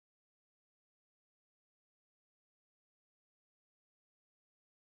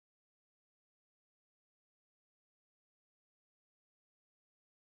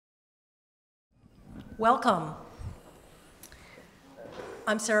Welcome.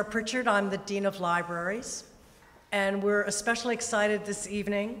 I'm Sarah Pritchard. I'm the Dean of Libraries, and we're especially excited this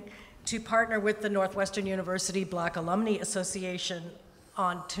evening to partner with the Northwestern University Black Alumni Association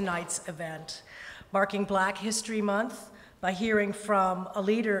on tonight's event, marking Black History Month by hearing from a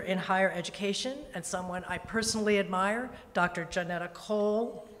leader in higher education and someone I personally admire, Dr. Johnnetta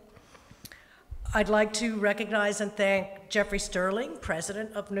Cole. I'd like to recognize and thank Jeffrey Sterling,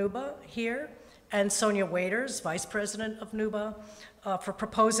 president of NUBAA here, and Sonia Waiters, vice president of NUBAA, for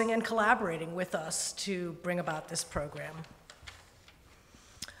proposing and collaborating with us to bring about this program.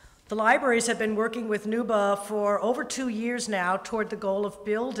 The libraries have been working with NUBAA for over 2 years now toward the goal of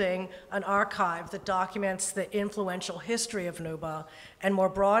building an archive that documents the influential history of NUBAA and more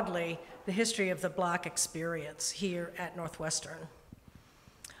broadly, the history of the Black experience here at Northwestern.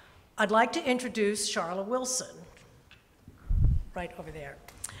 I'd like to introduce Charla Wilson, right over there.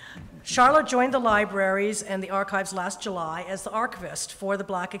 Charla joined the libraries and the archives last July as the archivist for the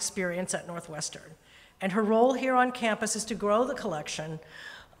Black experience at Northwestern. And her role here on campus is to grow the collection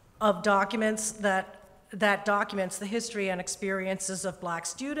of documents that documents the history and experiences of Black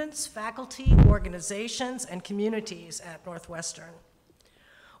students, faculty, organizations, and communities at Northwestern.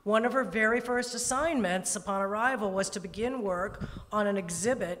 One of her very first assignments upon arrival was to begin work on an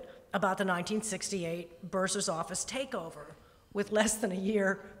exhibit about the 1968 Bursar's office takeover with less than a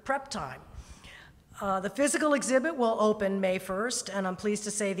year prep time. The physical exhibit will open May 1st, and I'm pleased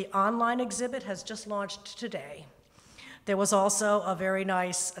to say the online exhibit has just launched today. There was also a very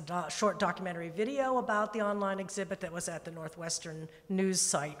nice short documentary video about the online exhibit that was at the Northwestern news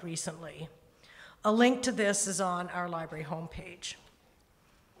site recently. A link to this is on our library homepage.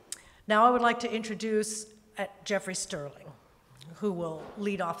 Now I would like to introduce Jeffrey Sterling, who will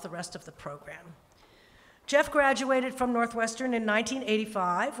lead off the rest of the program. Jeff graduated from Northwestern in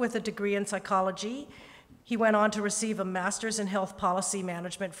 1985 with a degree in psychology. He went on to receive a master's in health policy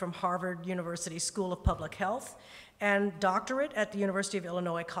management from Harvard University School of Public Health and doctorate at the University of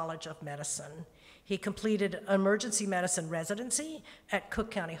Illinois College of Medicine. He completed emergency medicine residency at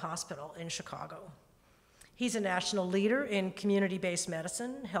Cook County Hospital in Chicago. He's a national leader in community-based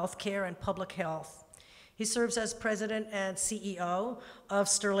medicine, healthcare, and public health. He serves as president and CEO of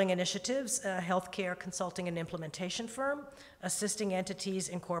Sterling Initiatives, a healthcare consulting and implementation firm, assisting entities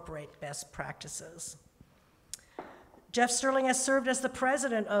incorporate best practices. Jeff Sterling has served as the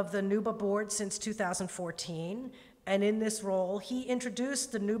president of the NUBAA board since 2014, and in this role, he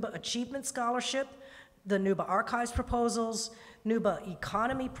introduced the NUBAA Achievement Scholarship, the NUBAA Archives Proposals, NUBAA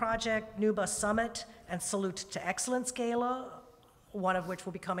Economy Project, NUBAA Summit, and Salute to Excellence Gala, one of which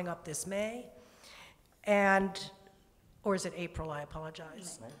will be coming up this May. Or is it April? I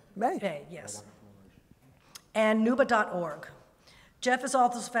apologize. May. May, yes. And NUBAA.org. Jeff is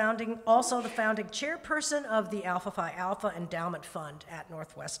also the founding chairperson of the Alpha Phi Alpha Endowment Fund at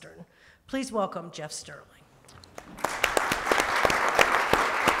Northwestern. Please welcome Jeff Sterling.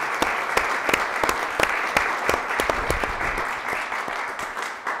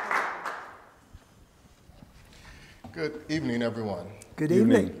 Good evening, everyone. Good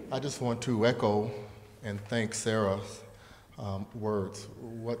evening. I just want to echo and thank Sarah's words.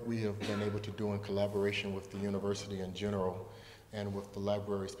 What we have been able to do in collaboration with the university in general and with the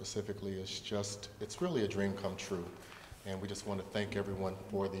library specifically is just, it's really a dream come true. And we just want to thank everyone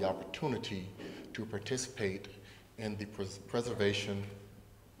for the opportunity to participate in the preservation,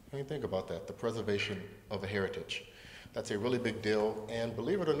 I mean, think about that, the preservation of a heritage. That's a really big deal, and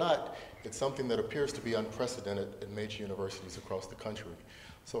believe it or not, it's something that appears to be unprecedented in major universities across the country.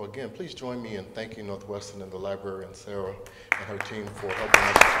 So again, please join me in thanking Northwestern and the library and Sarah and her team for helping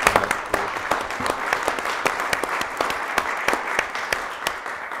us to bring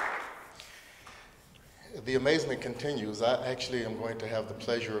that. The amazement continues. I actually am going to have the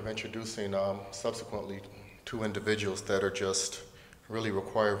pleasure of introducing subsequently 2 individuals that are just really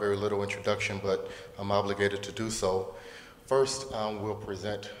require very little introduction, but I'm obligated to do so. First, we'll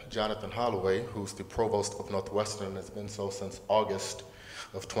present Jonathan Holloway, who's the Provost of Northwestern and has been so since August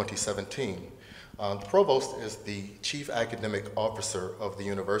of 2017. The Provost is the Chief Academic Officer of the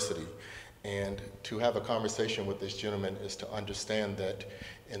university, and to have a conversation with this gentleman is to understand that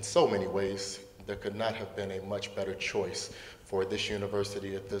in so many ways, there could not have been a much better choice for this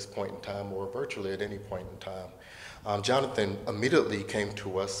university at this point in time, or virtually at any point in time. Jonathan immediately came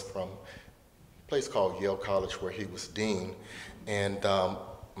to us from a place called Yale College where he was dean, and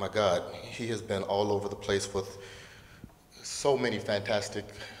my God, he has been all over the place with so many fantastic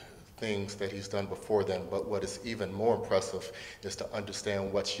things that he's done before then, but what is even more impressive is to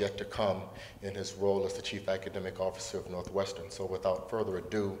understand what's yet to come in his role as the Chief Academic Officer of Northwestern. So without further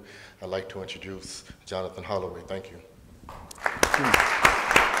ado, I'd like to introduce Jonathan Holloway. Thank you.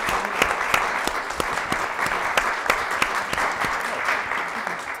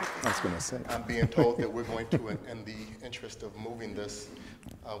 I was going to say. I'm being told that we're going to, in the interest of moving this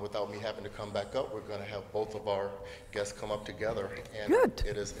without me having to come back up, we're going to have both of our guests come up together. And Good.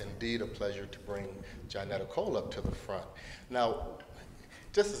 It is indeed a pleasure to bring Johnnetta Cole up to the front. Now,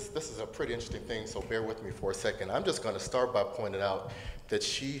 this is a pretty interesting thing, so bear with me for a second. I'm just going to start by pointing out that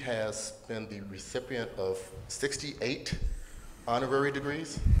she has been the recipient of 68 honorary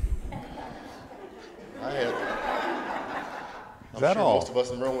degrees. I'm that sure all? most of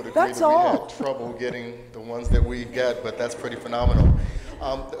us in the room would agree That's that we all. had trouble getting the ones that we got, but that's pretty phenomenal.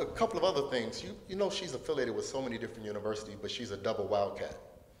 A couple of other things. You know she's affiliated with so many different universities, but she's a double Wildcat.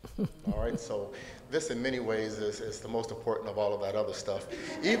 All right, so this in many ways is the most important of all of that other stuff.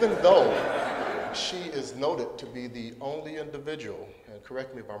 Even though she is noted to be the only individual, and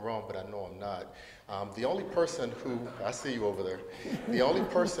correct me if I'm wrong, but I know I'm not, the only person who, I see you over there, the only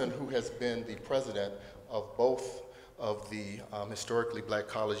person who has been the president of both of the historically black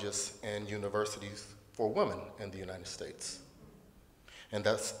colleges and universities for women in the United States. And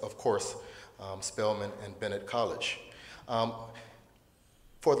that's, of course, Spelman and Bennett College.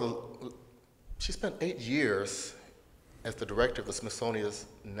 She spent 8 years as the director of the Smithsonian's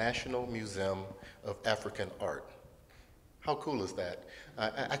National Museum of African Art. How cool is that?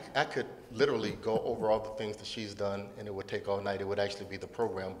 I could literally go over all the things that she's done, and it would take all night. It would actually be the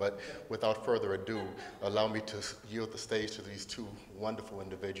program, but without further ado, allow me to yield the stage to these two wonderful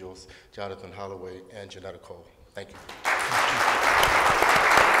individuals, Jonathan Holloway and Johnnetta Cole. Thank you.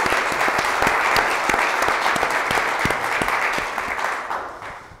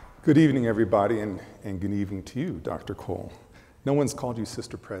 Good evening, everybody, and good evening to you, Dr. Cole. No one's called you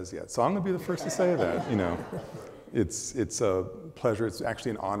Sister Prez yet, so I'm going to be the first to say that. You know, it's a pleasure. It's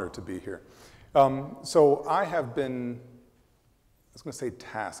actually an honor to be here. So I have been, I was going to say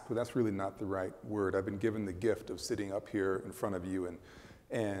tasked, but that's really not the right word. I've been given the gift of sitting up here in front of you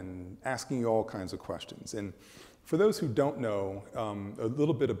and asking you all kinds of questions. And for those who don't know a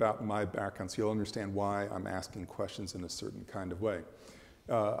little bit about my background, so you'll understand why I'm asking questions in a certain kind of way.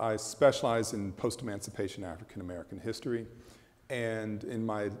 I specialize in post-emancipation African-American history, and in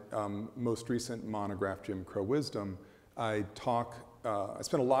my most recent monograph, Jim Crow Wisdom, I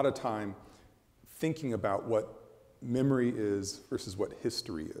spend a lot of time thinking about what memory is versus what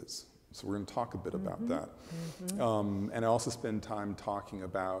history is. So we're going to talk a bit about that. And I also spend time talking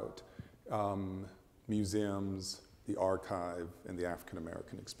about museums, the archive, and the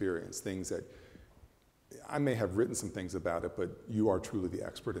African-American experience, things that I may have written some things about it, but you are truly the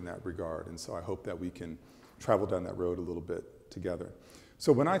expert in that regard, and so I hope that we can travel down that road a little bit together.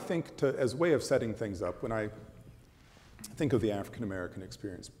 So when I think as a way of setting things up, when I think of the African-American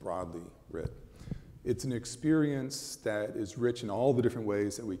experience broadly writ, it's an experience that is rich in all the different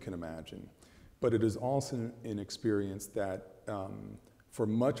ways that we can imagine, but it is also an experience that for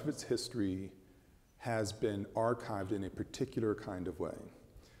much of its history has been archived in a particular kind of way.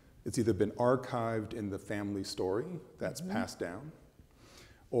 It's either been archived in the family story that's passed down,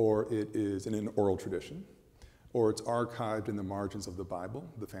 or it is in an oral tradition, or it's archived in the margins of the Bible,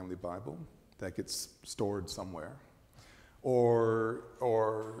 the family Bible, that gets stored somewhere, or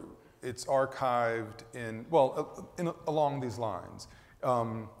it's archived in, well, along these lines.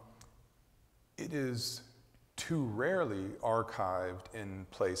 It is too rarely archived in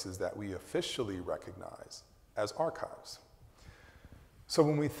places that we officially recognize as archives. So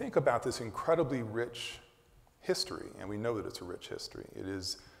when we think about this incredibly rich history, and we know that it's a rich history, it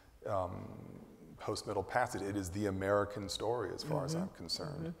is post-Middle Passage, it is the American story as far as I'm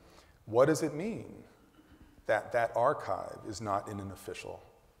concerned. What does it mean that that archive is not in an official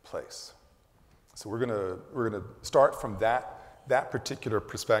place? So we're gonna start from that particular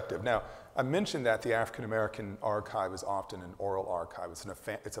perspective. Now, I mentioned that the African-American archive is often an oral archive. It's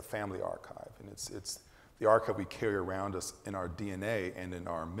a family archive, and it's the archive we carry around us in our DNA and in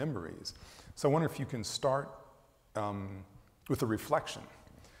our memories. So I wonder if you can start with a reflection.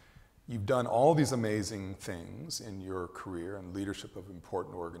 You've done all these amazing things in your career and leadership of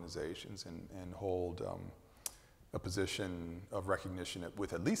important organizations and hold a position of recognition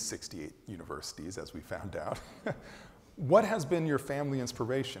with at least 68 universities, as we found out. What has been your family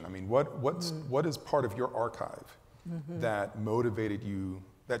inspiration? I mean, what is part of your archive that motivated you,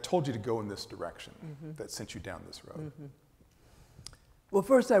 that told you to go in this direction, that sent you down this road? Well,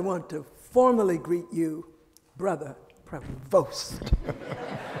 first I want to formally greet you, Brother Provost.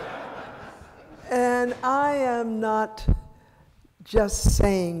 And I am not just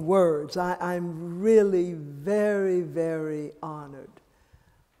saying words. I'm really very, very honored.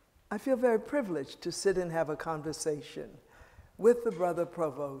 I feel very privileged to sit and have a conversation with the Brother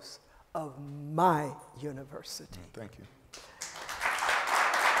Provost of my university. Thank you.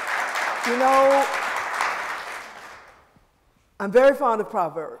 You know, I'm very fond of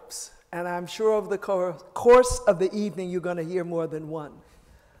Proverbs, and I'm sure over the course of the evening you're going to hear more than one.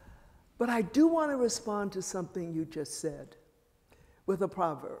 But I do want to respond to something you just said with a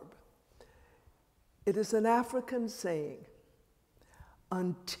proverb. It is an African saying,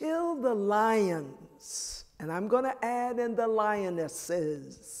 until the lions, and I'm going to add in the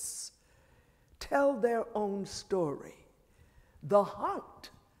lionesses, tell their own story, the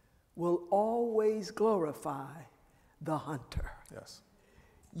hunt will always glorify the hunter. Yes.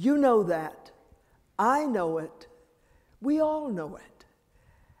 You know that. I know it. We all know it.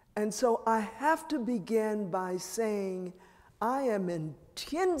 And so I have to begin by saying I am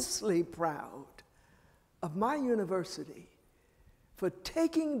intensely proud of my university for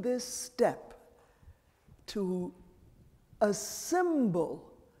taking this step to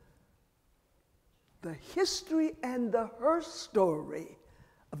assemble the history and her story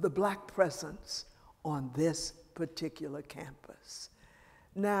of the Black presence on this particular campus.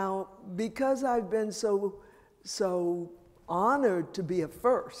 Now, because I've been so honored to be a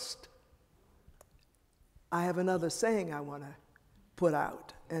first, I have another saying I want to put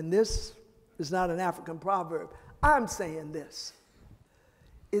out. And this is not an African proverb. I'm saying this.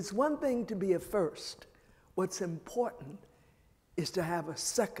 It's one thing to be a first. What's important is to have a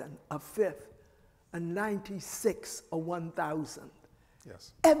second, a fifth, a 96, a 1,000.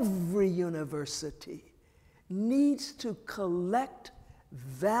 Yes. Every university needs to collect,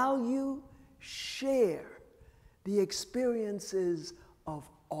 value, share the experiences of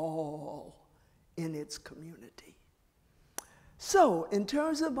all in its community. So, in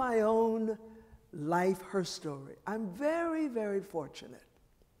terms of my own life, her story, I'm very, very fortunate.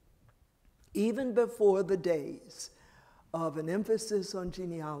 Even before the days of an emphasis on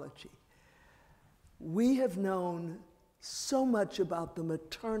genealogy, we have known so much about the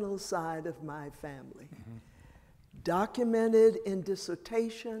maternal side of my family, documented in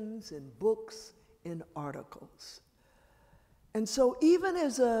dissertations, in books, in articles. And so even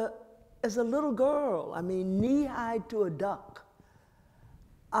as a little girl, I mean, knee-high to a duck,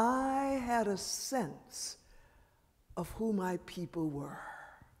 I had a sense of who my people were.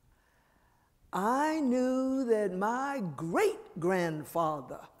 I knew that my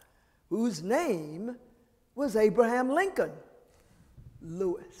great-grandfather, whose name was Abraham Lincoln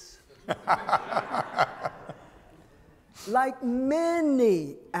Lewis, like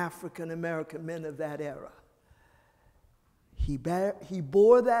many African-American men of that era, he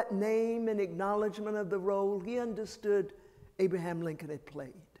bore that name in acknowledgement of the role he understood Abraham Lincoln had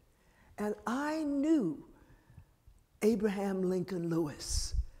played. And I knew Abraham Lincoln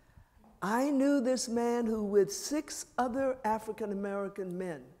Lewis. I knew this man who, with 6 other African-American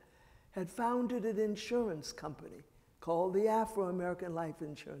men, had founded an insurance company called the Afro-American Life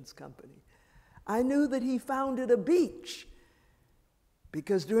Insurance Company. I knew that he founded a beach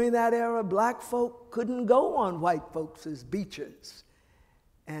because during that era, black folk couldn't go on white folks' beaches.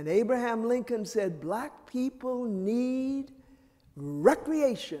 And Abraham Lincoln said, black people need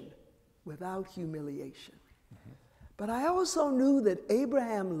recreation without humiliation. But I also knew that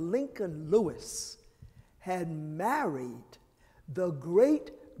Abraham Lincoln Lewis had married the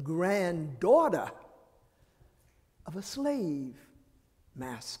great-granddaughter of a slave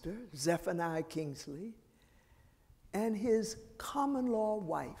master, Zephaniah Kingsley, and his common-law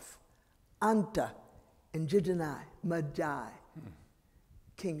wife, Anta Njidinai Majai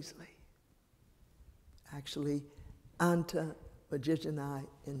Kingsley. Actually, Anta Njidinai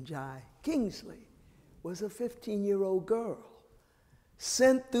Njai Kingsley was a 15-year-old girl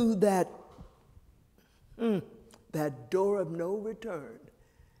sent through that door of no return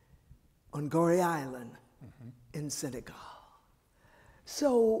on Goree Island in Senegal.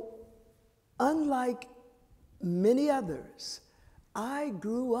 So, unlike many others, I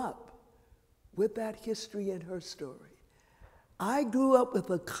grew up with that history and her story. I grew up with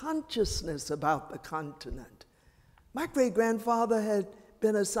a consciousness about the continent. My great-grandfather had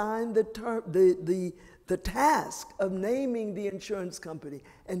been assigned the task of naming the insurance company,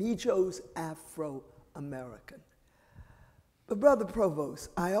 and he chose Afro-American. But Brother Provost,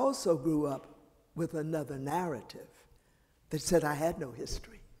 I also grew up with another narrative that said I had no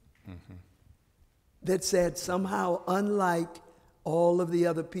history. That said somehow, unlike all of the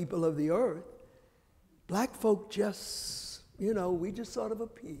other people of the earth, black folk just, we just sort of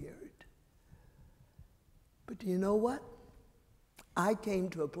appeared. But do you know what? I came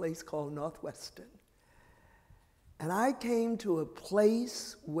to a place called Northwestern. And I came to a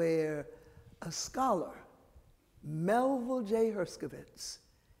place where a scholar, Melville J. Herskovits,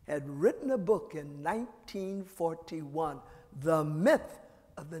 had written a book in 1941, The Myth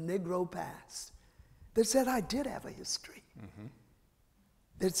of the Negro Past, that said I did have a history. Mm-hmm.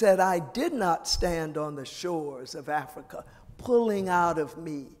 That said I did not stand on the shores of Africa pulling out of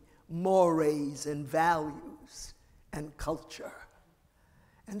me mores and values and culture.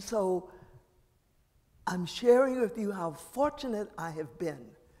 And so I'm sharing with you how fortunate I have been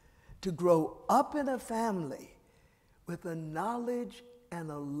to grow up in a family with a knowledge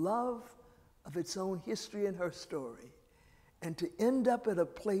and a love of its own history and her story, and to end up at a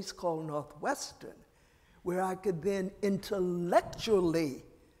place called Northwestern, where I could then intellectually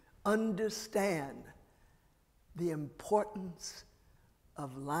understand the importance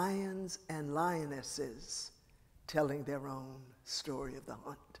of lions and lionesses telling their own story of the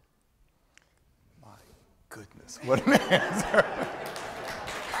hunt. My goodness, what an answer.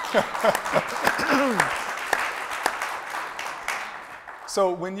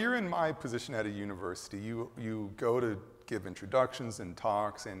 So when you're in my position at a university, you go to give introductions and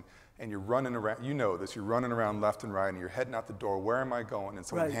talks, and you're running around, you know this, you're running around left and right, and you're heading out the door, where am I going? And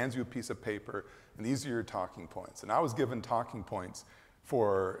someone hands you a piece of paper, and these are your talking points. And I was given talking points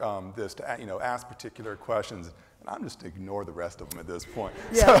for this to ask particular questions, and I'm just to ignore the rest of them at this point.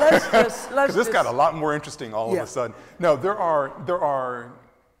 Yeah, so, let's this got a lot more interesting all of a sudden. No, there are,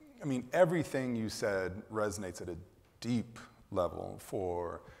 I mean, everything you said resonates at a deep level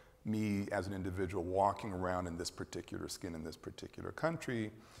for me as an individual walking around in this particular skin in this particular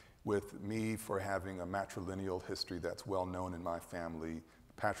country, with me for having a matrilineal history that's well known in my family,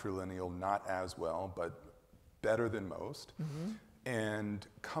 patrilineal not as well, but better than most. Mm-hmm. And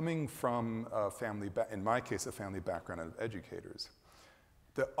coming from a family, in my case, a family background of educators.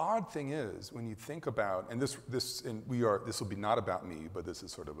 The odd thing is, when you think about, and this will be not about me, but this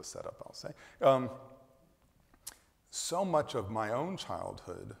is sort of a setup, I'll say. So much of my own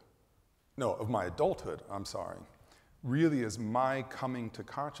childhood, no, of my adulthood, I'm sorry, really is my coming to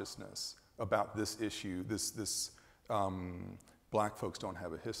consciousness about this issue, this black folks don't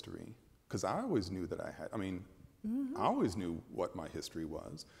have a history. Because I always knew that I had, I always knew what my history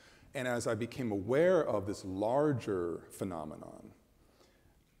was. And as I became aware of this larger phenomenon,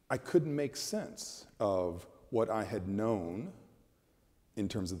 I couldn't make sense of what I had known in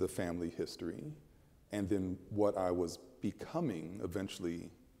terms of the family history, and then what I was becoming,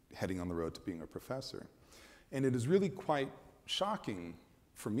 eventually heading on the road to being a professor. And it is really quite shocking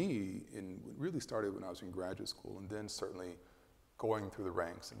for me, and it really started when I was in graduate school, and then certainly going through the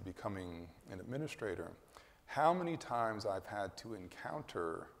ranks and becoming an administrator, how many times I've had to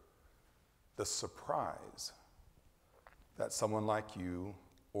encounter the surprise that someone like you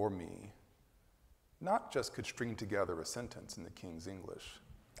or me not just could string together a sentence in the King's English.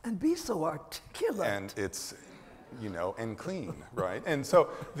 And be so articulate. And it's, and clean, right? And so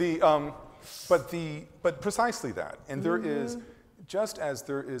but precisely that. And there is, just as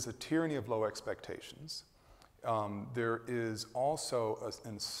there is a tyranny of low expectations, there is also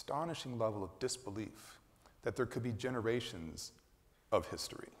an astonishing level of disbelief that there could be generations of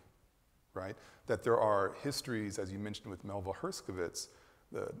history, right? That there are histories, as you mentioned with Melville Herskovits,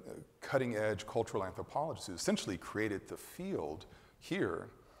 the cutting-edge cultural anthropologist who essentially created the field here,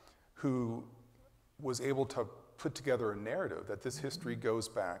 who was able to put together a narrative that this history goes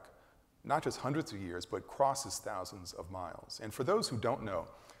back not just hundreds of years, but crosses thousands of miles. And for those who don't know,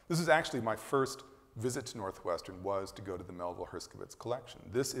 this is actually my first visit to Northwestern, was to go to the Melville Herskovits collection.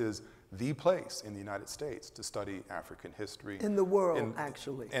 This is the place in the United States to study African history. In the world,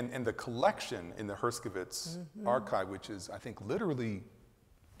 actually. And the collection in the Herskovits archive, which is, I think, literally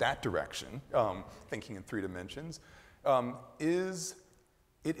that direction, thinking in 3 dimensions, is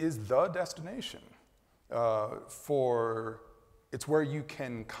the destination it's where you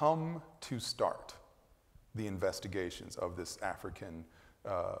can come to start the investigations of this African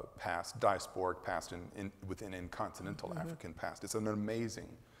past, diasporic past, within continental African past. It's an amazing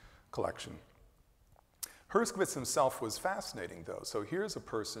collection. Herskovits himself was fascinating, though. So here's a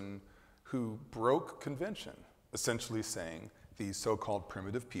person who broke convention, essentially saying these so-called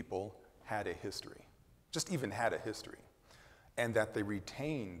primitive people had a history, just even had a history, and that they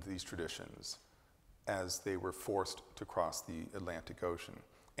retained these traditions as they were forced to cross the Atlantic Ocean,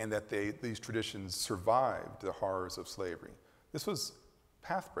 and that these traditions survived the horrors of slavery. This was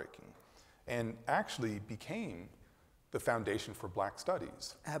path-breaking, and actually became the foundation for Black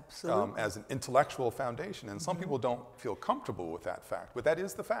studies. Absolutely. As an intellectual foundation. And some people don't feel comfortable with that fact, but that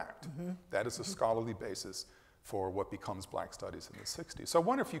is the fact. That is a scholarly basis for what becomes Black Studies in the 60s. So I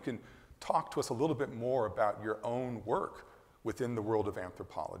wonder if you can talk to us a little bit more about your own work within the world of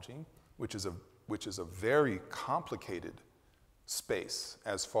anthropology, which is a very complicated space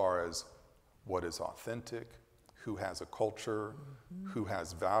as far as what is authentic, who has a culture, who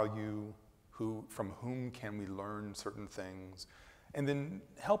has value, from whom can we learn certain things, and then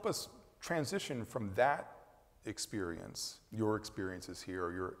help us transition from that experience, your experiences here,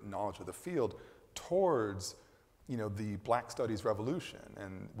 or your knowledge of the field, towards the Black Studies revolution,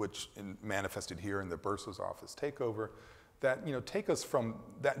 and which manifested here in the Bursar's office takeover, that take us from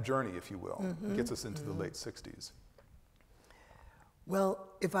that journey, if you will, gets us into the late 60s. Well,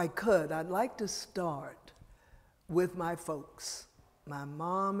 if I could, I'd like to start with my folks, my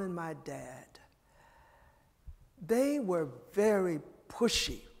mom and my dad. They were very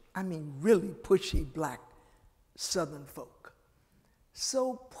pushy, I mean really pushy Black Southern folk.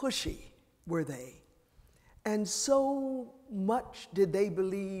 So pushy were they. And so much did they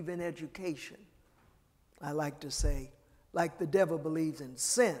believe in education. I like to say, like the devil believes in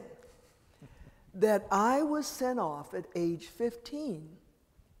sin, that I was sent off at age 15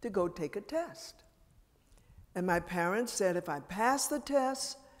 to go take a test. And my parents said if I passed the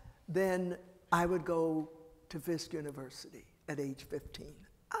test, then I would go to Fisk University at age 15.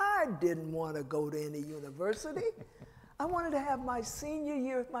 I didn't want to go to any university. I wanted to have my senior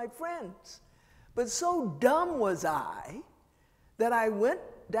year with my friends. But so dumb was I that I went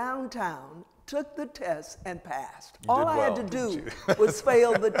downtown, took the test, and passed. All I had to do was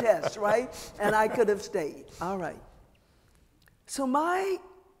fail the test, right? And I could have stayed. All right. So my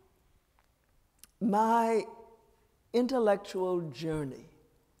intellectual journey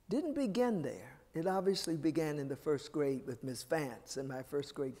didn't begin there. It obviously began in the first grade with Miss Vance and my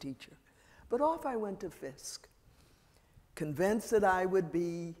first grade teacher. But off I went to Fisk, convinced that I would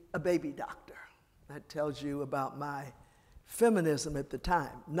be a baby doctor. That tells you about my feminism at the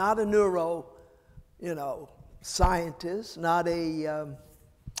time. Not a neuro, scientist, not a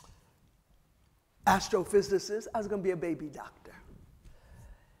astrophysicist. I was going to be a baby doctor.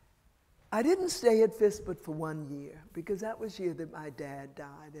 I didn't stay at Fisk but for 1 year, because that was the year that my dad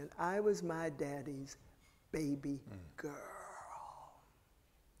died, and I was my daddy's baby girl.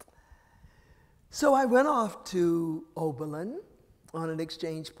 So I went off to Oberlin on an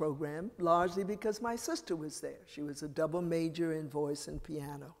exchange program, largely because my sister was there. She was a double major in voice and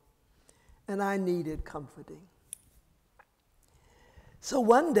piano, and I needed comforting. So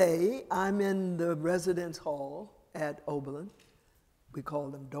one day, I'm in the residence hall at Oberlin. We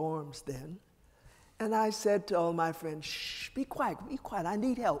called them dorms then. And I said to all my friends, shh, be quiet, I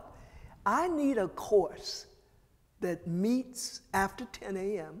need help. I need a course that meets after 10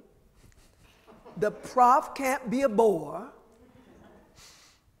 a.m. The prof can't be a bore,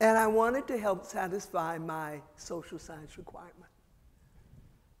 and I wanted to help satisfy my social science requirement.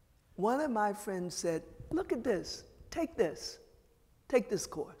 One of my friends said, look at this, take this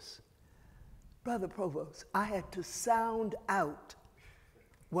course. Brother Provost, I had to sound out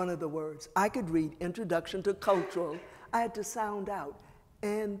one of the words. I could read Introduction to Cultural. I had to sound out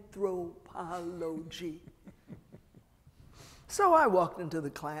anthropology. So I walked into the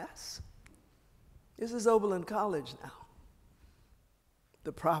class. This is Oberlin College now.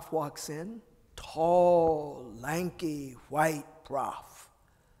 The prof walks in, tall, lanky, white prof.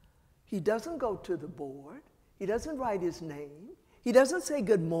 He doesn't go to the board. He doesn't write his name. He doesn't say,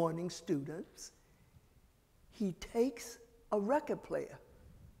 good morning, students. He takes a record player.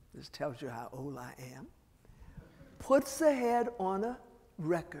 This tells you how old I am. Puts the head on a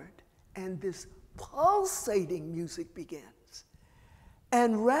record, and this pulsating music begins.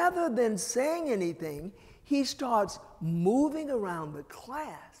 And rather than saying anything, he starts moving around the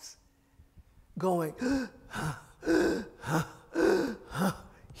class, going,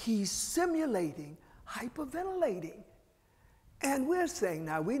 he's simulating hyperventilating. And we're saying,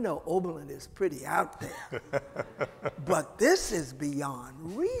 now we know Oberlin is pretty out there, but this is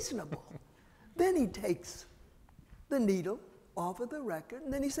beyond reasonable. Then he takes the needle off of the record,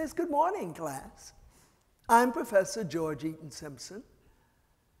 and then he says, good morning, class. I'm Professor George Eaton Simpson.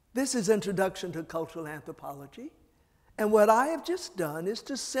 This is Introduction to Cultural Anthropology. And what I have just done is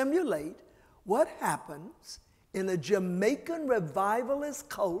to simulate what happens in a Jamaican revivalist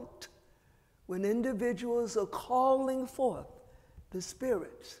cult when individuals are calling forth the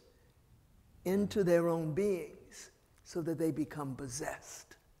spirits into their own beings so that they become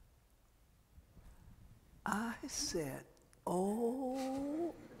possessed. I said,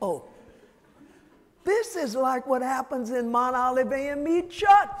 oh, this is like what happens in Mount Olivet and Mead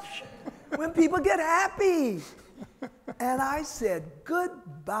Church when people get happy. And I said,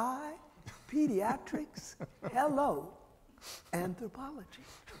 goodbye, Pediatrics? Hello, anthropology.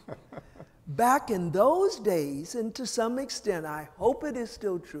 Back in those days, and to some extent, I hope it is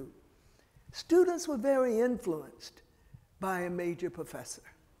still true, students were very influenced by a major professor.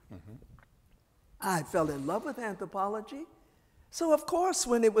 I fell in love with anthropology, so of course,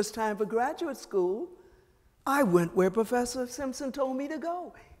 when it was time for graduate school, I went where Professor Simpson told me to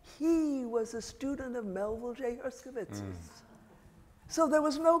go. He was a student of Melville J. Herscovitz's. So there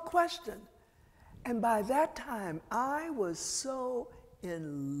was no question. And by that time, I was so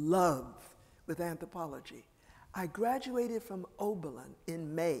in love with anthropology. I graduated from Oberlin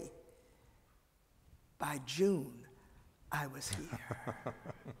in May. By June, I was here.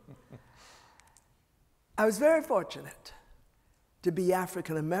 I was very fortunate to be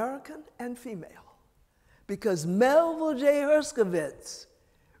African American and female, because Melville J. Herscovitz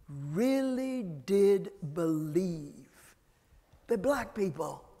really did believe that black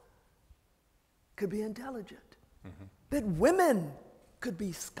people could be intelligent, that women could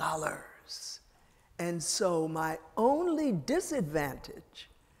be scholars. And so my only disadvantage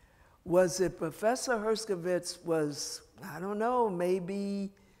was that Professor Herscovitz was, I don't know,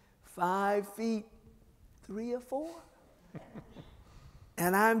 maybe 5 feet 3 or 4.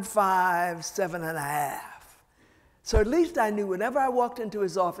 And I'm 5'7½". So at least I knew whenever I walked into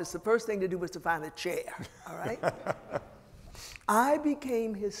his office, the first thing to do was to find a chair, all right? I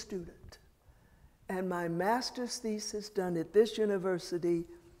became his student, and my master's thesis done at this university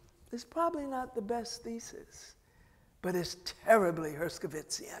is probably not the best thesis, but it's terribly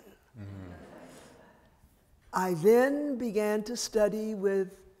Herscovitzian. I then began to study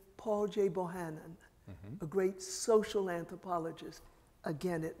with Paul J. Bohannon, a great social anthropologist,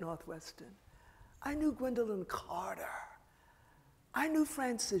 again at Northwestern. I knew Gwendolyn Carter. I knew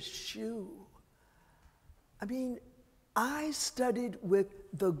Francis Shue. I mean, I studied with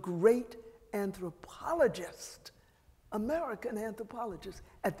the great anthropologist, American anthropologist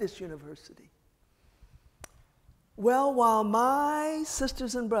at this university. Well, while my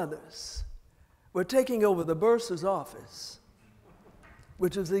sisters and brothers were taking over the bursar's office,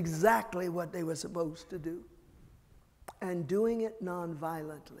 which was exactly what they were supposed to do, and doing it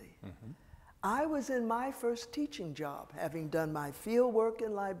nonviolently, I was in my first teaching job, having done my field work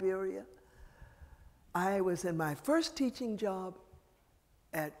in Liberia. I was in my first teaching job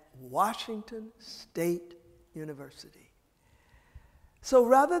at Washington State University. So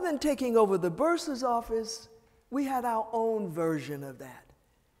rather than taking over the bursar's office, we had our own version of that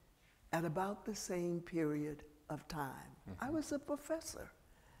at about the same period of time. I was a professor.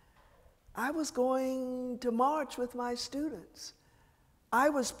 I was going to march with my students. I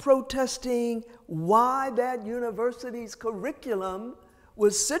was protesting why that university's curriculum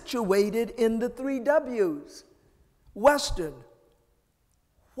was situated in the 3 W's: Western,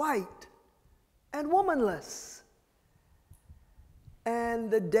 white, and womanless. And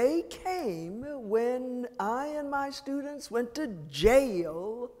the day came when I and my students went to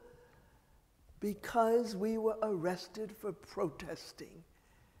jail because we were arrested for protesting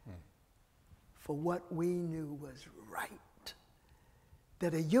for what we knew was right.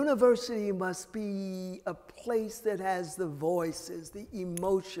 That a university must be a place that has the voices, the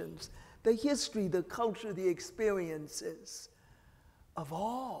emotions, the history, the culture, the experiences of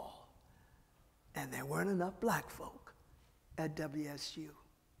all. And there weren't enough black folk at WSU.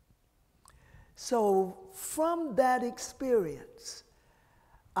 So from that experience,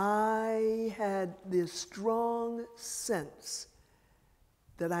 I had this strong sense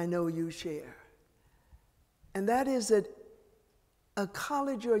that I know you share. And that is that a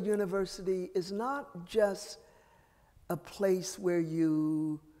college or a university is not just a place where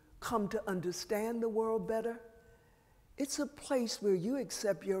you come to understand the world better. It's a place where you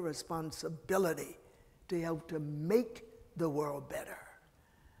accept your responsibility to help to make the world better.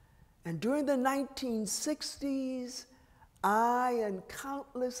 And during the 1960s, I and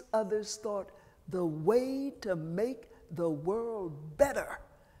countless others thought the way to make the world better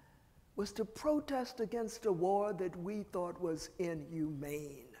was to protest against a war that we thought was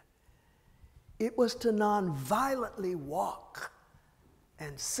inhumane. It was to nonviolently walk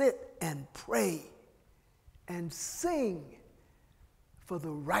and sit and pray and sing for the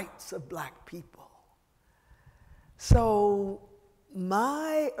rights of black people. So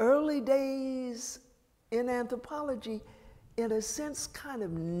my early days in anthropology, in a sense, kind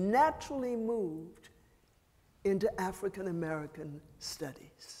of naturally moved into African American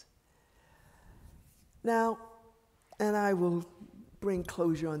studies. Now, and I will bring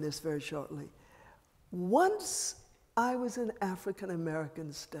closure on this very shortly. Once I was in African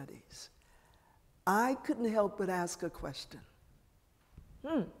American studies, I couldn't help but ask a question.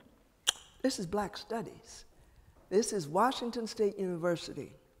 This is Black Studies. This is Washington State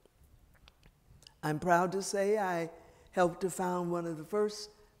University. I'm proud to say I helped to found one of the first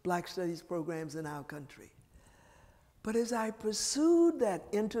Black Studies programs in our country. But as I pursued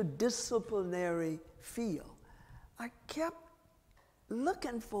that interdisciplinary field, I kept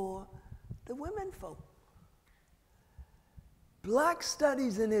looking for the women folk. Black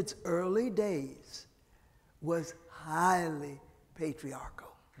Studies in its early days was highly patriarchal.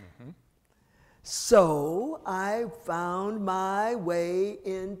 So I found my way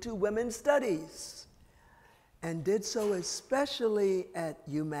into women's studies and did so especially at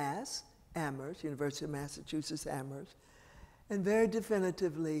UMass, Amherst, University of Massachusetts, Amherst, and very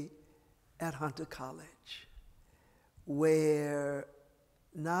definitively at Hunter College, where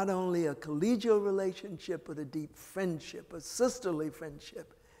not only a collegial relationship, but a deep friendship, a sisterly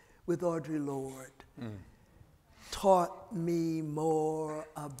friendship with Audre Lorde taught me more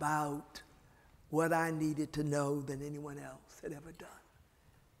about what I needed to know than anyone else had ever done.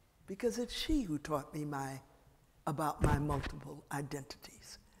 Because it's she who taught me about my multiple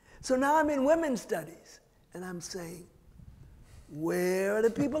identities. So now I'm in women's studies, and I'm saying, where are the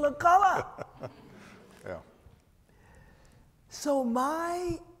people of color? Yeah. So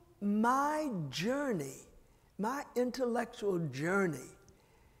my journey, my intellectual journey,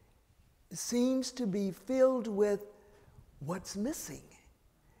 seems to be filled with what's missing.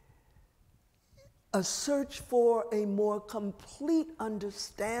 A search for a more complete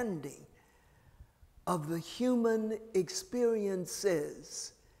understanding of the human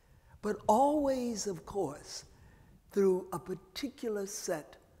experiences, but always, of course, through a particular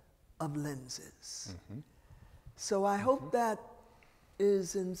set of lenses. So I hope that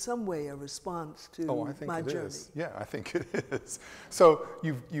is in some way a response to my journey. Is. Yeah, I think it is. So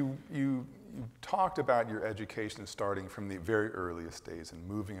you talked about your education starting from the very earliest days and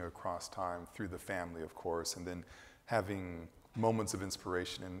moving across time through the family, of course, and then having moments of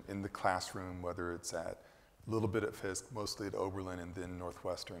inspiration in the classroom, whether it's at a little bit at Fisk, mostly at Oberlin, and then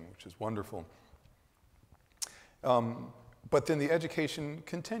Northwestern, which is wonderful. But then the education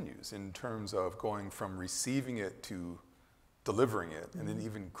continues in terms of going from receiving it to delivering it, and then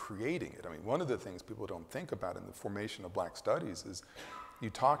even creating it. I mean, one of the things people don't think about in the formation of Black Studies is you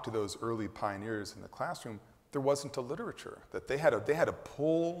talk to those early pioneers in the classroom, there wasn't a literature, that they had to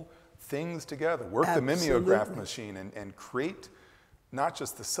pull things together, work the mimeograph machine and create not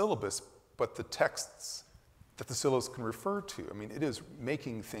just the syllabus, but the texts that the syllabus can refer to. I mean, it is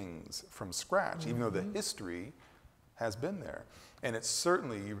making things from scratch, even though the history has been there. And it's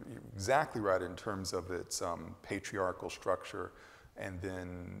certainly, you're exactly right in terms of its patriarchal structure, and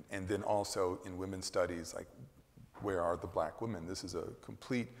then also in women's studies, like, where are the Black women? This is a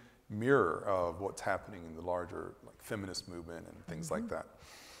complete mirror of what's happening in the larger feminist movement and things like that.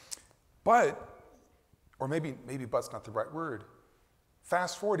 But, or maybe but's not the right word,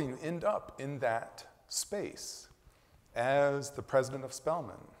 fast forwarding, you end up in that space as the president of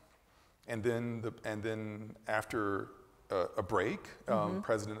Spelman. And then after a break,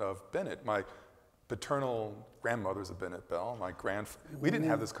 president of Bennett. My paternal grandmother's a Bennett Bell. We didn't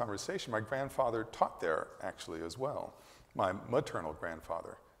have this conversation. My grandfather taught there, actually, as well. My maternal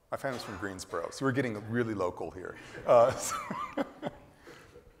grandfather. My family's from Greensboro, so we're getting really local here.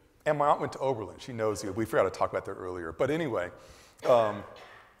 And my aunt went to Oberlin. She knows you. We forgot to talk about that earlier. But anyway,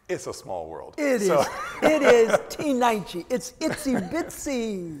 it's a small world. It is. It is teeny. It's itsy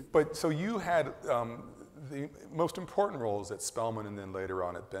bitsy. But so you had the most important roles at Spelman and then later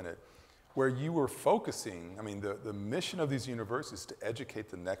on at Bennett, where you were focusing, I mean, the mission of these universities is to educate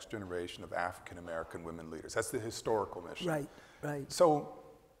the next generation of African American women leaders. That's the historical mission. Right, right. So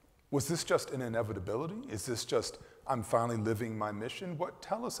was this just an inevitability? Is this just, I'm finally living my mission?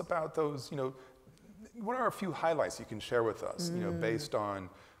 Tell us about those, what are a few highlights you can share with us, based on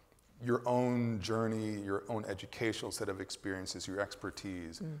your own journey, your own educational set of experiences, your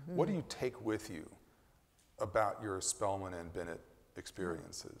expertise? What do you take with you about your Spelman and Bennett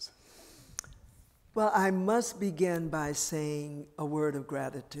experiences? Well, I must begin by saying a word of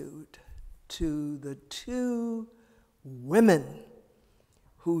gratitude to the two women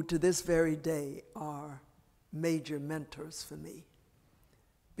who to this very day are major mentors for me.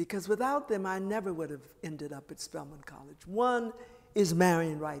 Because without them, I never would have ended up at Spelman College. One is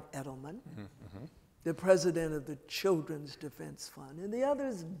Marion Wright Edelman, the president of the Children's Defense Fund, and the other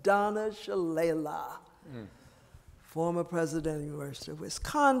is Donna Shalala, former president of the University of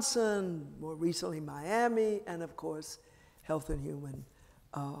Wisconsin, more recently Miami, and of course, Health and Human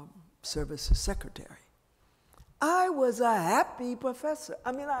Services Secretary. I was a happy professor.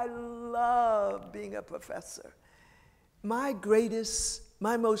 I mean, I love being a professor. My greatest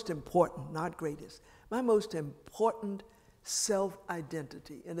my most important, not greatest, my most important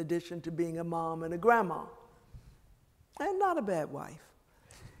self-identity, in addition to being a mom and a grandma, and not a bad wife,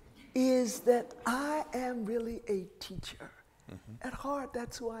 is that I am really a teacher. At heart,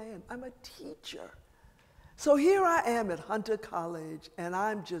 that's who I am. I'm a teacher. So here I am at Hunter College, and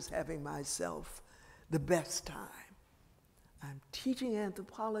I'm just having myself the best time. I'm teaching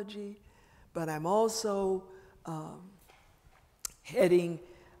anthropology, but I'm also heading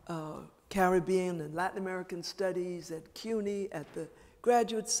Caribbean and Latin American studies at CUNY, at the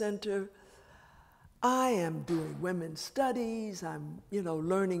Graduate Center. I am doing women's studies. I'm,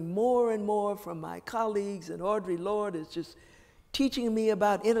 learning more and more from my colleagues, and Audre Lorde is just teaching me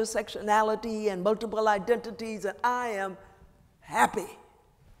about intersectionality and multiple identities, and I am happy.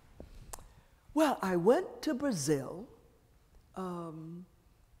 Well, I went to Brazil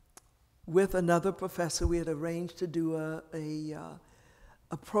with another professor. We had arranged to do a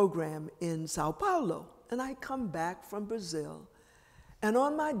program in Sao Paulo, and I come back from Brazil, and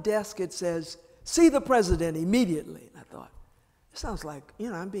on my desk it says, "See the president immediately." And I thought, it sounds like,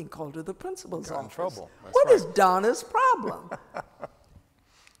 I'm being called to the principal's office. In trouble. That's What right. is Donna's problem?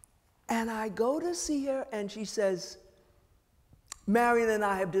 And I go to see her, and she says, "Marion and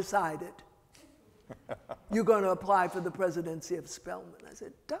I have decided you're going to apply for the presidency of Spelman." I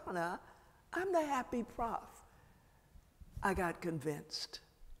said, "Donna, I'm the happy prof." I got convinced,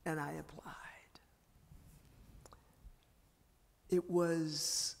 and I applied. It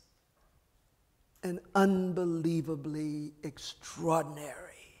was an unbelievably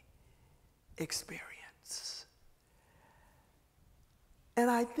extraordinary experience.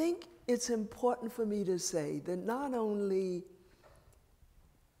 And I think it's important for me to say that not only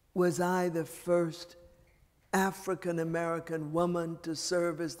was I the first African American woman to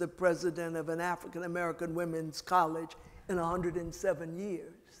serve as the president of an African American women's college in 107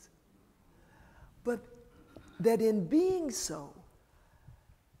 years, but that in being so,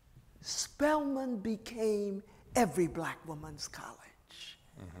 Spelman became every black woman's college.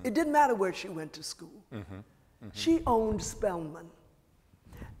 It didn't matter where she went to school. She owned Spelman.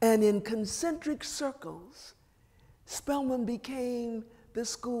 And in concentric circles, Spelman became the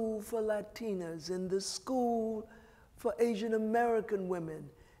school for Latinas, and the school for Asian American women,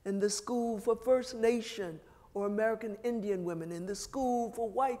 and the school for First Nation or American Indian women, and the school for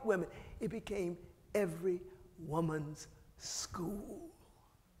white women. It became every woman's school.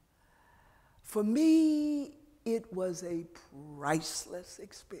 For me, it was a priceless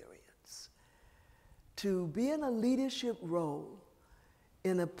experience to be in a leadership role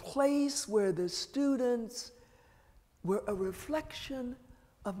in a place where the students were a reflection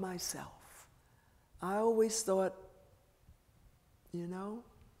of myself. I always thought,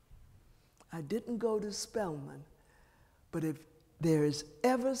 I didn't go to Spelman, but if there's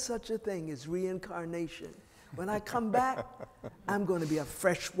ever such a thing as reincarnation, when I come back, I'm going to be a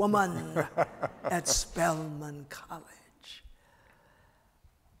fresh woman at Spelman College.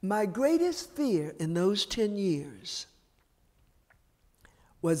 My greatest fear in those 10 years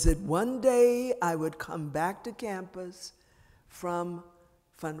was that one day I would come back to campus from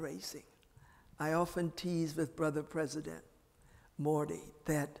fundraising. I often tease with Brother President Morty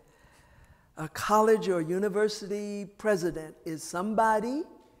that a college or university president is somebody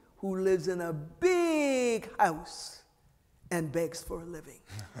who lives in a big house and begs for a living.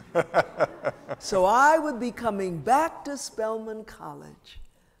 So I would be coming back to Spelman College,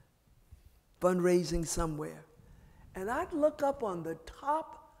 fundraising somewhere, and I'd look up on the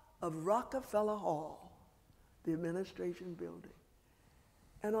top of Rockefeller Hall, the administration building,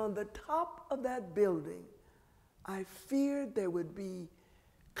 and on the top of that building, I feared there would be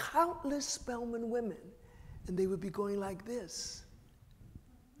countless Spelman women, and they would be going like this,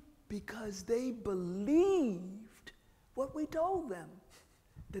 because they believed what we told them,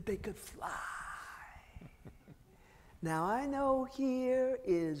 that they could fly. Now I know here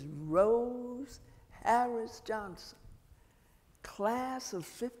is Rose Harris Johnson, class of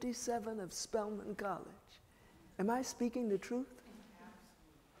 '57 of Spelman College. Am I speaking the truth?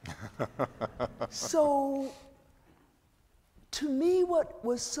 So, to me, what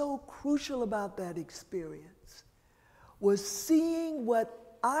was so crucial about that experience was seeing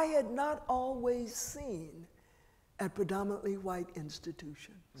what I had not always seen at predominantly white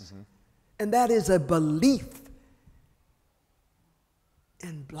institutions. And that is a belief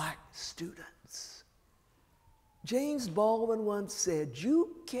in black students. James Baldwin once said,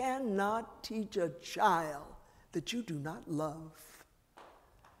 "You cannot teach a child that you do not love."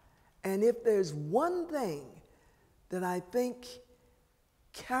 And if there's one thing that I think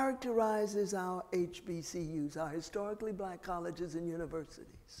characterizes our HBCUs, our historically black colleges and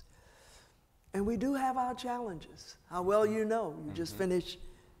universities. And we do have our challenges. How well you know, you just finished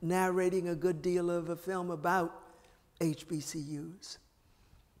narrating a good deal of a film about HBCUs.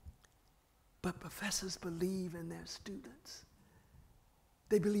 But professors believe in their students.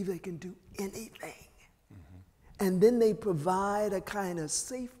 They believe they can do anything. And then they provide a kind of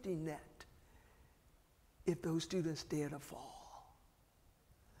safety net if those students dare to fall.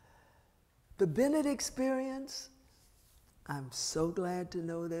 The Bennett experience, I'm so glad to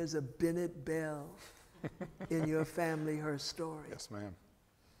know there's a Bennett Bell in your family, her story. Yes, ma'am.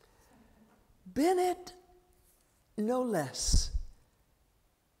 Bennett, no less,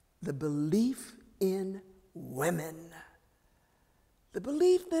 the belief in women. The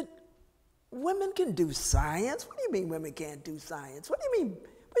belief that women can do science. What do you mean women can't do science? What do you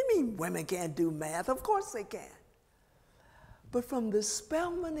mean women can't do math? Of course they can. But from the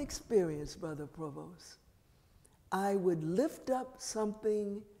Spelman experience, Brother Provost, I would lift up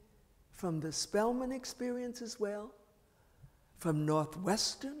something from the Spelman experience as well, from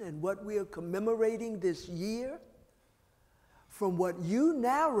Northwestern and what we are commemorating this year, from what you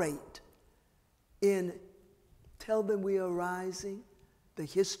narrate in Tell Them We Are Rising, the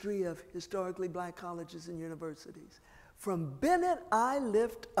history of historically black colleges and universities. From Bennett, I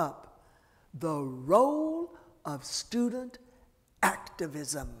lift up the role of student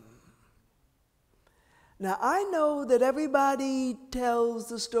activism. Now, I know that everybody tells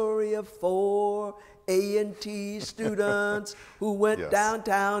the story of 4 A&T students who went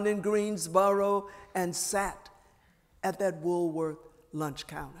downtown in Greensboro and sat at that Woolworth lunch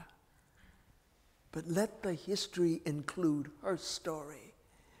counter. But let the history include her story.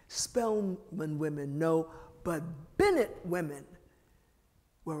 Spelman women, no, but Bennett women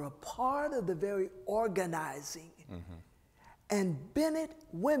were a part of the very organizing. And Bennett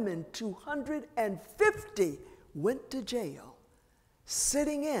women, 250, went to jail,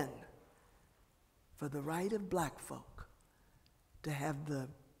 sitting in for the right of black folk to have the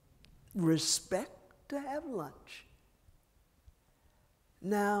respect to have lunch.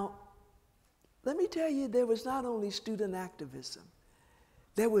 Now, let me tell you, there was not only student activism,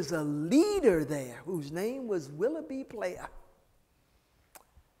 there was a leader there whose name was Willoughby Player.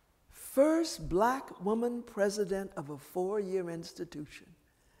 First black woman president of a 4-year institution.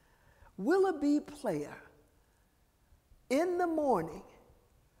 Willoughby Player, in the morning,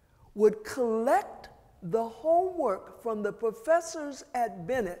 would collect the homework from the professors at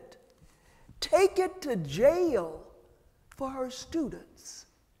Bennett, take it to jail for her students,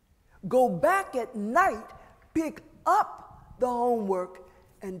 go back at night, pick up the homework,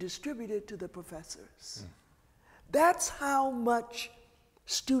 and distribute it to the professors. That's how much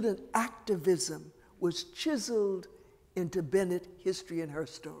student activism was chiseled into Bennett history and her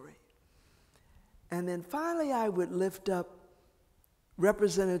story. And then finally, I would lift up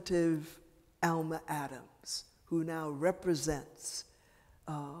Representative Alma Adams, who now represents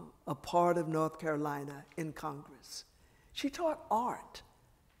a part of North Carolina in Congress. She taught art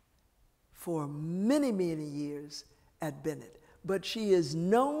for many, many years at Bennett, but she is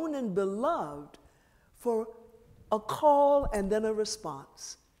known and beloved for a call and then a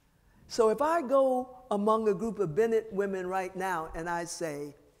response. So if I go among a group of Bennett women right now and I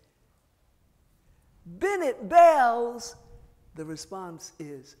say, Bennett bells, the response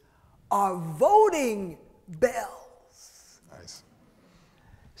is, are voting bells. Nice.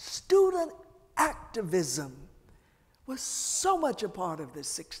 Student activism was so much a part of the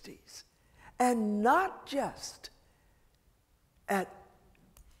 60s, and not just at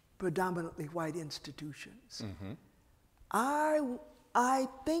predominantly white institutions. I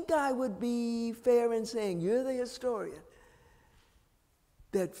think I would be fair in saying, you're the historian,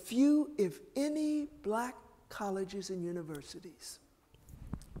 that few, if any, black colleges and universities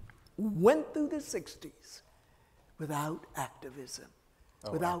went through the 60s without activism,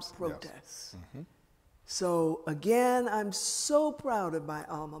 without protests. Yes. So again, I'm so proud of my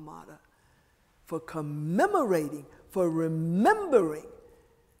alma mater for commemorating, for remembering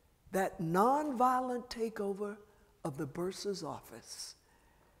that nonviolent takeover of the bursar's office,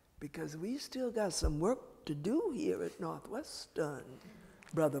 because we still got some work to do here at Northwestern,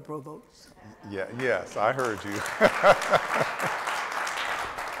 Brother Provost. Yeah, yes, I heard you.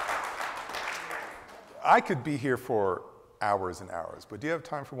 I could be here for hours and hours, but do you have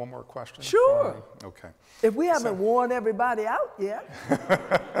time for one more question? Sure. Okay. If we haven't worn everybody out yet.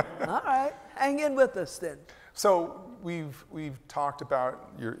 All right, hang in with us then. So we've talked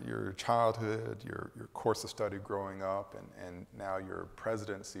about your childhood, your course of study growing up, and now your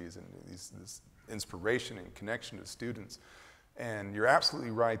presidencies and this inspiration and connection to students. And you're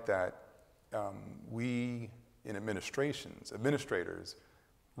absolutely right that we in administrators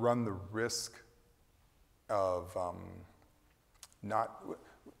run the risk of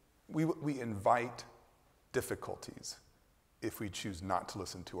we invite difficulties if we choose not to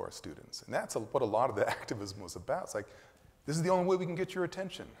listen to our students. And that's what a lot of the activism was about. It's like, this is the only way we can get your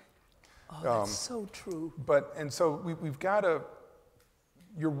attention. Oh, that's so true. And so we've got to,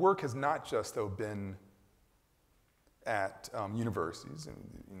 your work has not just, though, been at universities, an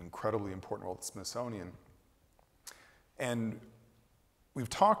incredibly important role at the Smithsonian. And we've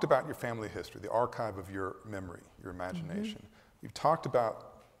talked about your family history, the archive of your memory, your imagination. Mm-hmm. We've talked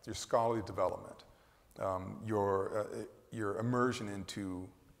about your scholarly development, your immersion into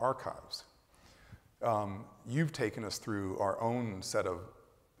archives. You've taken us through our own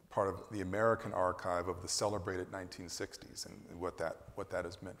part of the American archive of the celebrated 1960s and what that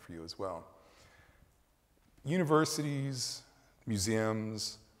has meant for you as well. Universities,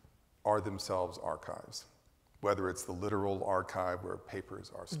 museums are themselves archives, whether it's the literal archive where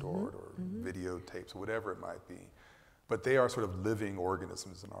papers are stored or videotapes, whatever it might be. But they are sort of living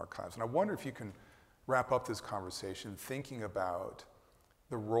organisms in archives. And I wonder if you can wrap up this conversation thinking about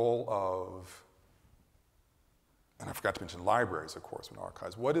the role of, and I forgot to mention libraries, of course, in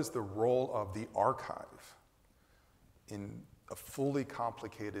archives. What is the role of the archive in a fully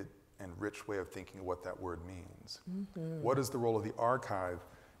complicated and rich way of thinking of what that word means? Mm-hmm. What is the role of the archive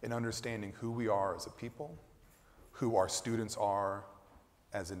in understanding who we are as a people, who our students are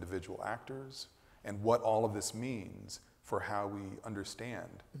as individual actors, and what all of this means for how we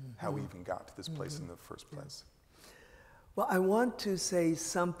understand how we even got to this place in the first place? Well, I want to say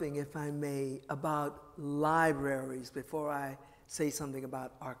something, if I may, about libraries before I say something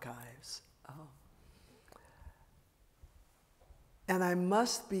about archives. And I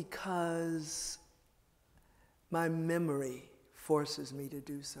must, because my memory forces me to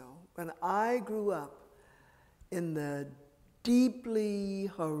do so. When I grew up in the deeply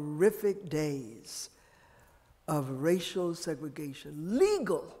horrific days of racial segregation,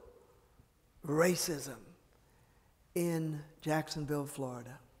 legal racism in Jacksonville,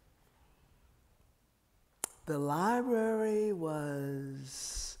 Florida, the library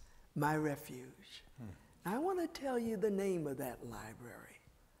was my refuge. I want to tell you the name of that library.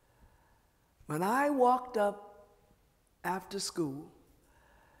 When I walked up after school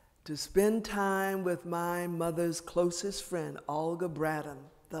to spend time with my mother's closest friend, Olga Bradham,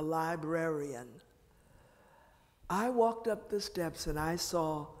 the librarian, I walked up the steps and I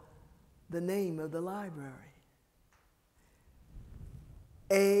saw the name of the library.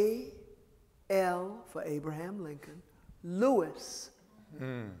 A.L. for Abraham Lincoln, Lewis.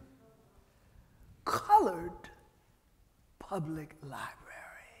 Colored Public Library.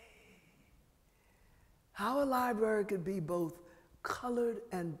 How a library could be both colored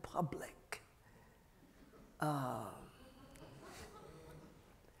and public.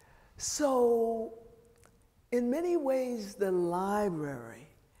 So, in many ways, the library,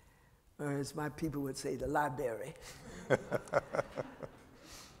 or as my people would say, the library,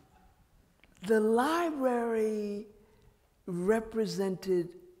 the library represented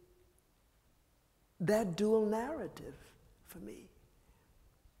that dual narrative for me,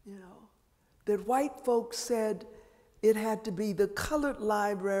 you know, that white folks said it had to be the colored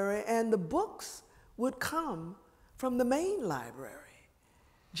library and the books would come from the main library,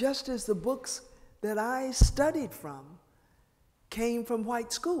 just as the books that I studied from came from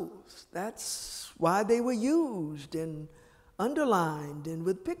white schools. That's why they were used and underlined and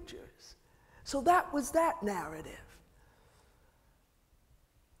with pictures. So that was that narrative.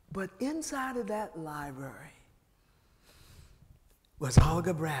 But inside of that library was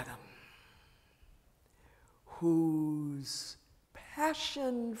Olga Bradham, whose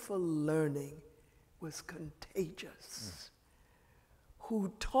passion for learning was contagious, who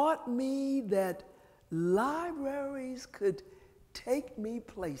taught me that libraries could take me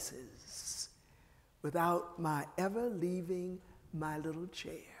places without my ever leaving my little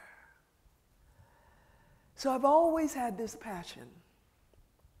chair. So I've always had this passion.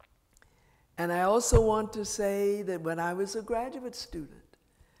 And I also want to say that when I was a graduate student,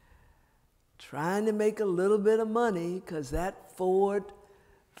 trying to make a little bit of money, because that Ford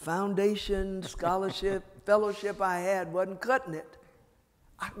Foundation scholarship, fellowship I had wasn't cutting it,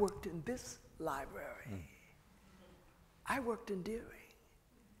 I worked in this library. I worked in Deering.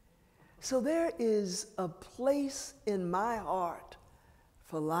 So there is a place in my heart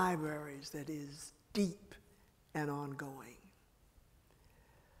for libraries that is deep and ongoing.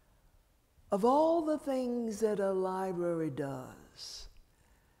 Of all the things that a library does,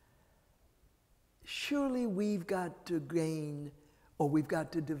 surely we've got to gain, or we've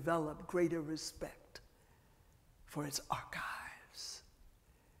got to develop greater respect for its archives.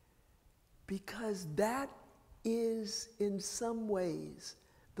 Because that is, in some ways,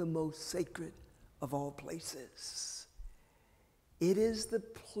 the most sacred of all places. It is the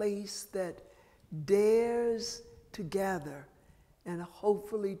place that dares to gather and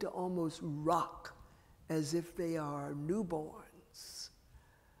hopefully to almost rock as if they are newborns,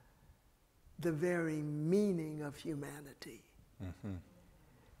 the very meaning of humanity. Mm-hmm.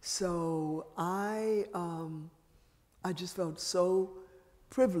 So I just felt so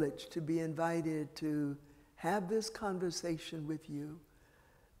privileged to be invited to have this conversation with you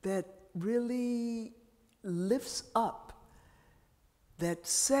that really lifts up, that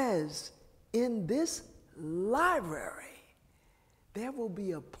says, in this library, there will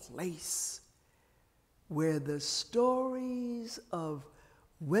be a place where the stories of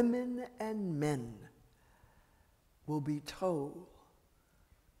women and men will be told.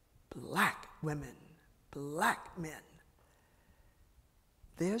 Black women, black men.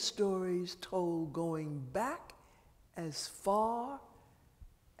 Their stories told going back as far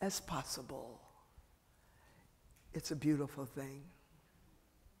as possible. It's a beautiful thing.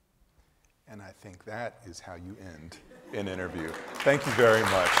 And I think that is how you end an interview. Thank you very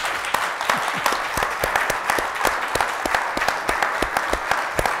much.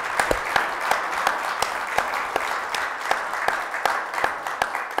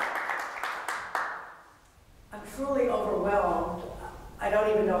 I'm truly overwhelmed. I don't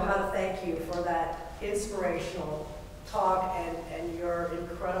even know how to thank you for that inspirational talk and your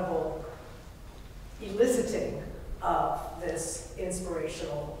incredible eliciting of this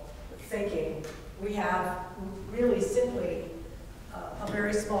inspirational thinking. We have really simply a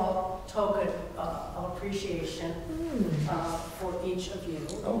very small token of appreciation for each of you.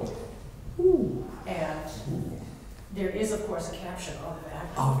 Oh. Ooh. And there is, of course, a caption on the back.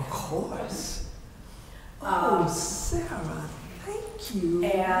 Of course. Oh, Sarah, thank you.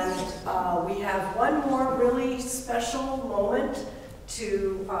 And we have one more really special moment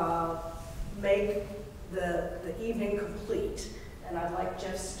to make the evening complete. And I'd like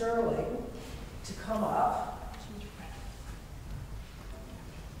Jeff Sterling to come up.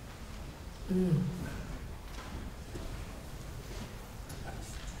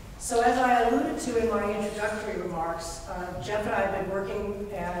 So as I alluded to in my introductory remarks, Jeff and I have been working,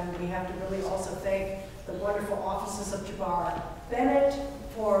 and we have to really also thank the wonderful offices of Jabbar Bennett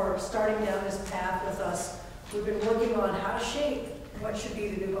for starting down this path with us. We've been working on how to shape what should be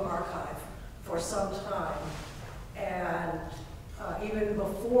the NUBAA archive for some time. And even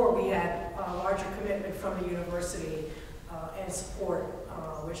before we had a larger commitment from the university and support,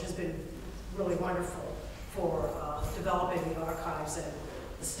 which has been really wonderful for developing the archives and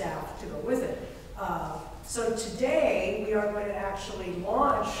the staff to go with it. So today we are going to actually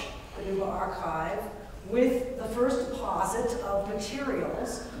launch the NUBAA archive with the first deposit of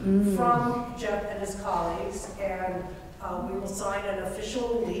materials from Jeff and his colleagues, and we will sign an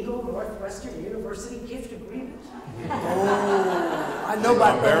official legal Northwestern University gift agreement. Oh, I know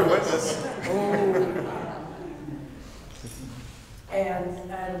about Bear that. witness. Oh.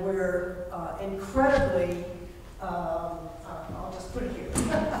 And we're incredibly, I'll just put it here.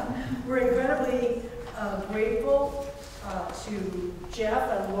 We're incredibly grateful to Jeff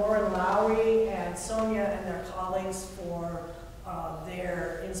and Lauren Lowry and Sonia and their colleagues for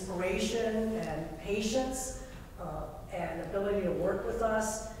their inspiration and patience and ability to work with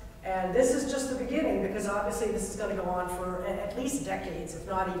us. And this is just the beginning, because obviously this is going to go on for at least decades, if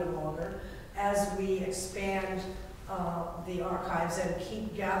not even longer, as we expand the archives and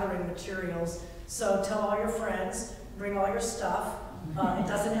keep gathering materials. So tell all your friends, bring all your stuff. It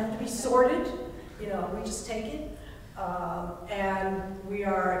doesn't have to be sorted, you know, we just take it. And we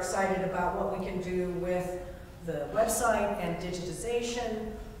are excited about what we can do with the website and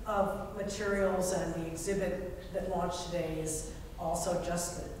digitization of materials, and the exhibit that launched today is also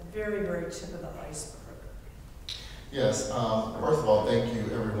just the very, very tip of the iceberg. Yes, first of all, thank you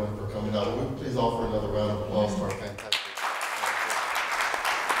everyone for coming out. Would you please offer another round of applause to our fantastic.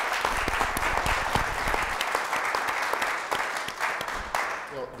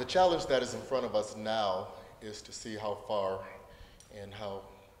 You know, the challenge that is in front of us now is to see how far and how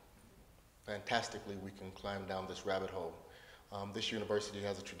fantastically we can climb down this rabbit hole. This university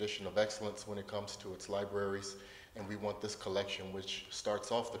has a tradition of excellence when it comes to its libraries, and we want this collection, which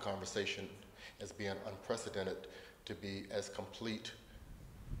starts off the conversation as being unprecedented, to be as complete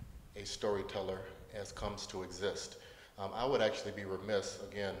a storyteller as comes to exist. I would actually be remiss,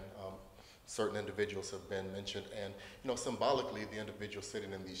 again, certain individuals have been mentioned, and symbolically, the individuals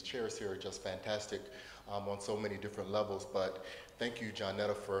sitting in these chairs here are just fantastic on so many different levels. But thank you,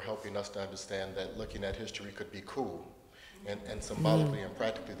 Johnnetta, for helping us to understand that looking at history could be cool. And symbolically and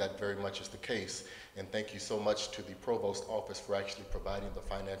practically, that very much is the case. And thank you so much to the Provost office for actually providing the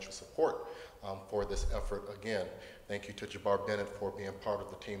financial support for this effort. Again, thank you to Jabbar Bennett for being part of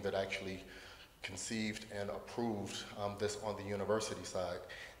the team that actually conceived and approved this on the university side.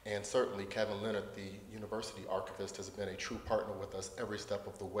 And certainly Kevin Leonard, the university archivist, has been a true partner with us every step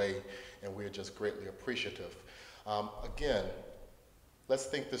of the way, and we are just greatly appreciative. Again, let's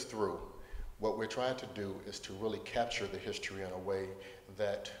think this through. What we're trying to do is to really capture the history in a way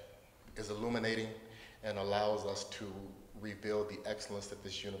that is illuminating and allows us to reveal the excellence that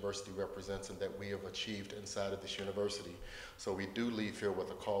this university represents and that we have achieved inside of this university. So we do leave here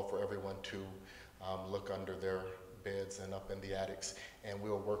with a call for everyone to look under their beds and up in the attics, and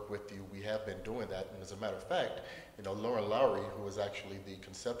we'll work with you. We have been doing that, and as a matter of fact, Lauren Lowry, who is actually the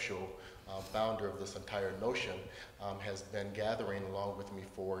conceptual founder of this entire notion, has been gathering along with me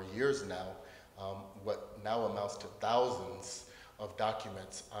for years now what now amounts to thousands of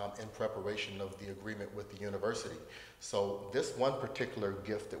documents in preparation of the agreement with the university. So this one particular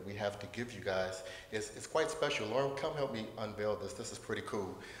gift that we have to give you guys is quite special. Lauren, come help me unveil this. This is pretty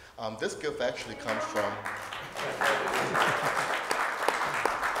cool. This gift actually comes from,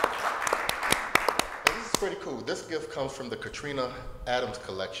 this is pretty cool. This gift comes from the Katrina Adams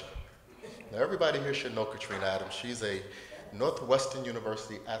collection. Now everybody here should know Katrina Adams. She's a Northwestern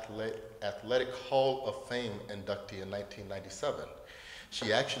University Athletic Hall of Fame inductee in 1997.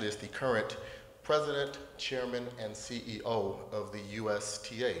 She actually is the current president, chairman, and CEO of the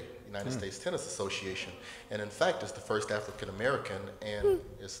USTA, United States Tennis Association, and in fact is the first African American and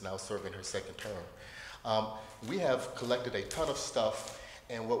is now serving her second term. We have collected a ton of stuff,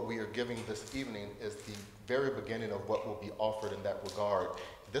 and what we are giving this evening is the very beginning of what will be offered in that regard.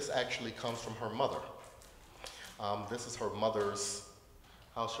 This actually comes from her mother. This is her mother's,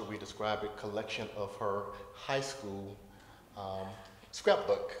 how should we describe it, collection of her high school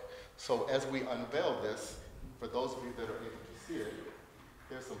scrapbook. So as we unveil this, for those of you that are able to see it,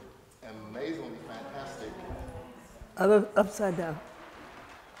 there's some amazingly fantastic. Upside down.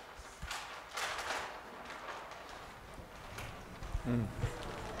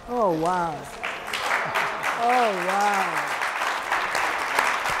 Oh, wow. Oh, wow.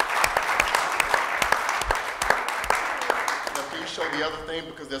 Show the other thing,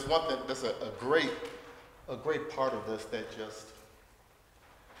 because there's one thing that's a great part of this that just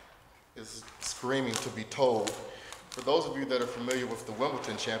is screaming to be told. For those of you that are familiar with the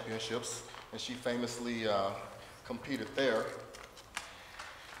Wimbledon Championships, and she famously competed there,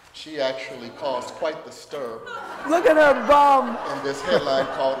 she actually caused quite the stir. Look at her bum. In this headline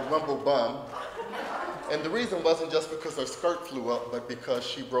called Wimble Bum. And the reason wasn't just because her skirt flew up, but because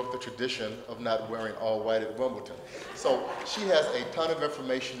she broke the tradition of not wearing all white at Wimbledon. So she has a ton of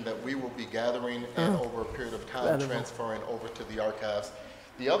information that we will be gathering and over a period of time transferring over to the archives.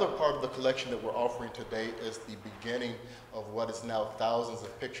 The other part of the collection that we're offering today is the beginning of what is now thousands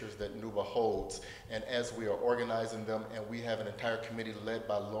of pictures that NUBAA holds. And as we are organizing them, and we have an entire committee led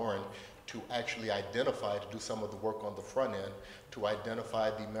by Lauren to actually identify, to do some of the work on the front end, to identify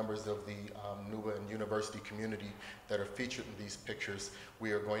the members of the NUBAA and university community that are featured in these pictures.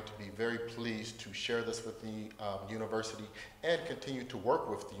 We are going to be very pleased to share this with the university and continue to work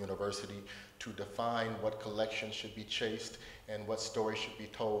with the university to define what collections should be chased and what stories should be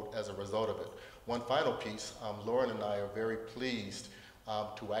told as a result of it. One final piece, Lauren and I are very pleased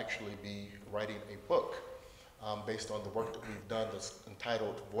to actually be writing a book based on the work that we've done that's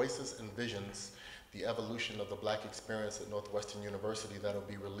entitled Voices and Visions, the Evolution of the Black Experience at Northwestern University, that'll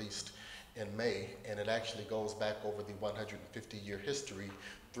be released in May, and it actually goes back over the 150-year history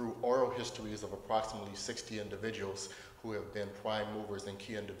through oral histories of approximately 60 individuals who have been prime movers and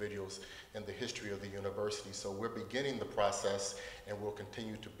key individuals in the history of the university. So we're beginning the process, and we'll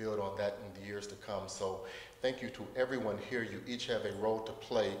continue to build on that in the years to come. So thank you to everyone here. You each have a role to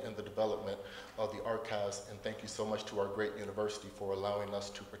play in the development of the archives, and thank you so much to our great university for allowing us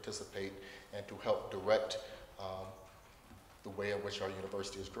to participate and to help direct the way in which our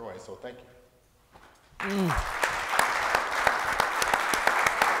university is growing. So thank you.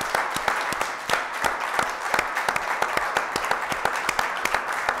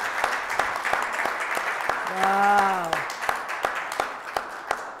 Wow.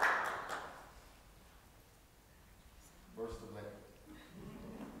 First of May.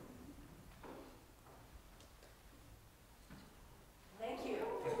 Thank you.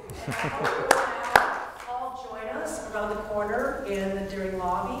 All join us around the corner in the Deering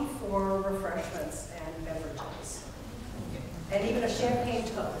lobby for refreshments. And even a champagne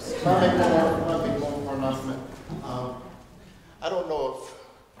toast. I'll make one more announcement. I don't know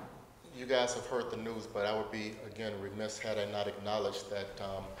if you guys have heard the news, but I would be, again, remiss had I not acknowledged that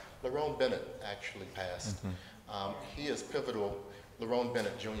Lerone Bennett actually passed. He is pivotal, Lerone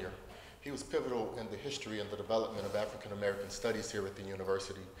Bennett Jr. He was pivotal in the history and the development of African American studies here at the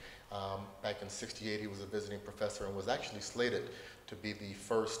university. Back in '68, he was a visiting professor and was actually slated to be the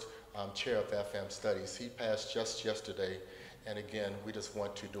first chair of FM studies. He passed just yesterday, and again, we just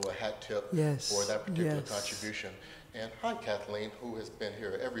want to do a hat tip for that particular contribution. And hi, Kathleen, who has been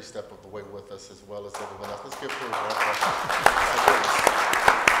here every step of the way with us, as well as everyone else. Let's give her a round of applause.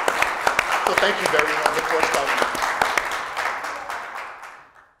 So thank you very much. Look forward to talking to you.